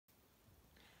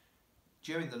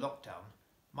During the lockdown,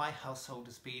 my household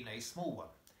has been a small one,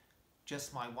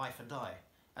 just my wife and I,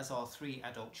 as our 3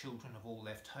 adult children have all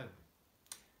left home.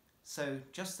 So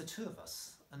just the 2 of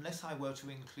us, unless I were to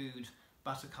include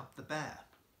Buttercup the bear,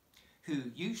 who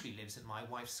usually lives in my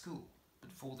wife's school,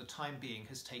 but for the time being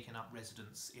has taken up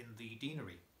residence in the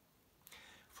deanery.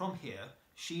 From here,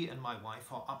 she and my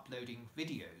wife are uploading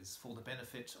videos for the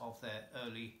benefit of their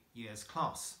early years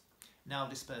class, now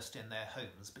dispersed in their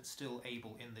homes, but still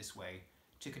able in this way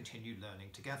to continue learning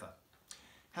together.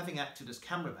 Having acted as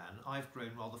cameraman, I've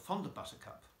grown rather fond of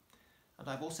Buttercup, and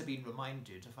I've also been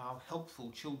reminded of how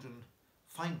helpful children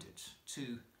find it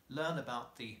to learn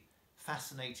about the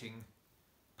fascinating,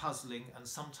 puzzling and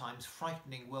sometimes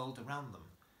frightening world around them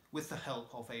with the help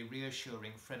of a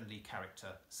reassuring, friendly character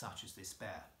such as this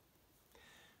bear.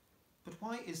 But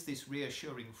why is this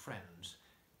reassuring friend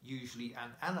usually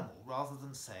an animal rather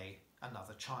than, say,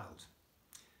 another child?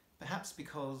 Perhaps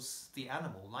because the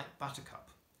animal, like Buttercup,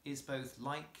 is both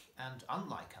like and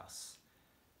unlike us,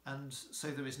 and so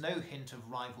there is no hint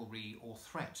of rivalry or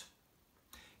threat.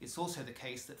 It's also the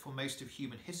case that for most of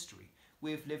human history,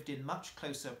 we've lived in much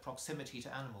closer proximity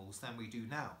to animals than we do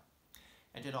now.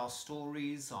 And in our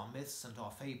stories, our myths and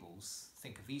our fables,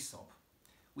 think of Aesop,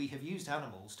 we have used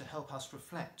animals to help us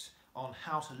reflect on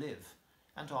how to live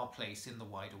and our place in the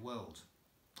wider world.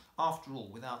 After all,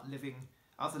 without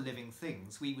other living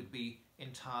things, we would be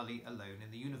entirely alone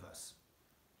in the universe.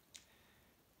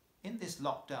 In this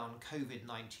lockdown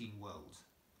COVID-19 world,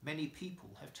 many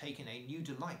people have taken a new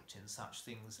delight in such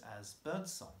things as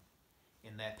birdsong,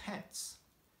 in their pets,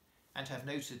 and have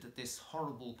noted that this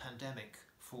horrible pandemic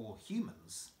for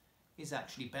humans is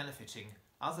actually benefiting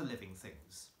other living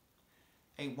things.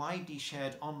 A widely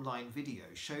shared online video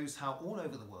shows how all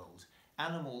over the world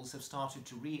animals have started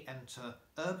to re-enter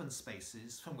urban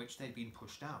spaces from which they've been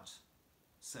pushed out.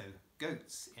 So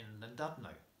goats in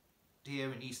Llandudno,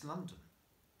 deer in East London,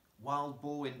 wild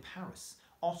boar in Paris,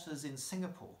 otters in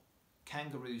Singapore,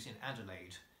 kangaroos in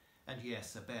Adelaide, and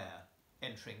yes, a bear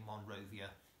entering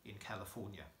Monrovia in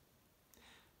California.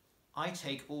 I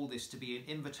take all this to be an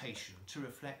invitation to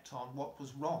reflect on what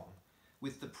was wrong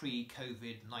with the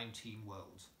pre-COVID-19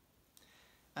 world,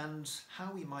 and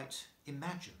how we might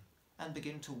imagine and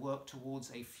begin to work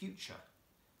towards a future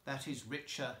that is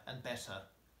richer and better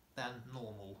than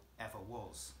normal ever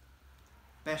was.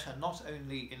 Better not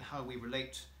only in how we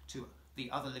relate to the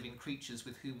other living creatures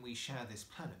with whom we share this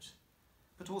planet,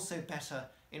 but also better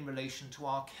in relation to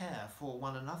our care for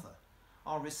one another,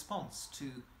 our response to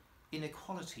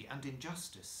inequality and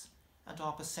injustice, and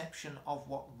our perception of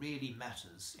what really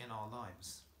matters in our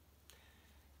lives.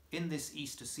 In this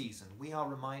Easter season, we are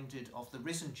reminded of the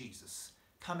risen Jesus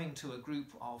coming to a group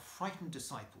of frightened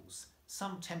disciples,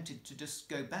 some tempted to just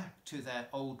go back to their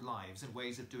old lives and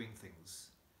ways of doing things,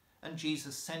 and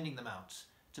Jesus sending them out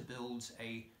to build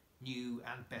a new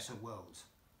and better world.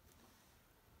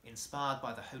 Inspired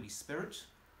by the Holy Spirit,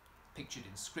 pictured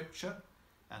in scripture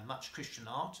and much Christian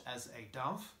art as a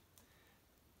dove,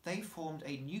 they formed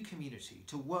a new community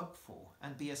to work for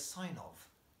and be a sign of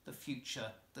the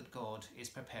future that God is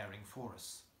preparing for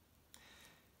us.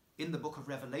 In the book of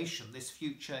Revelation, this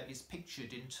future is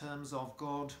pictured in terms of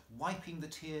God wiping the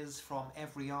tears from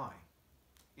every eye.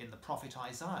 In the prophet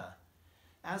Isaiah,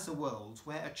 as a world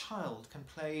where a child can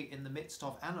play in the midst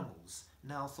of animals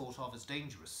now thought of as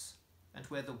dangerous, and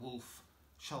where the wolf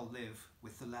shall live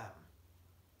with the lamb.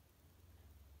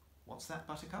 What's that,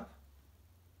 Buttercup?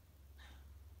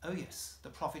 Oh yes, the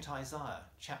prophet Isaiah,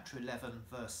 chapter 11,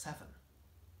 verse 7.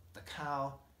 The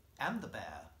cow and the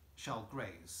bear shall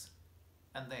graze,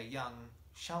 and their young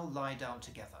shall lie down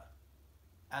together.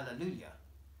 Alleluia.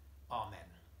 Amen.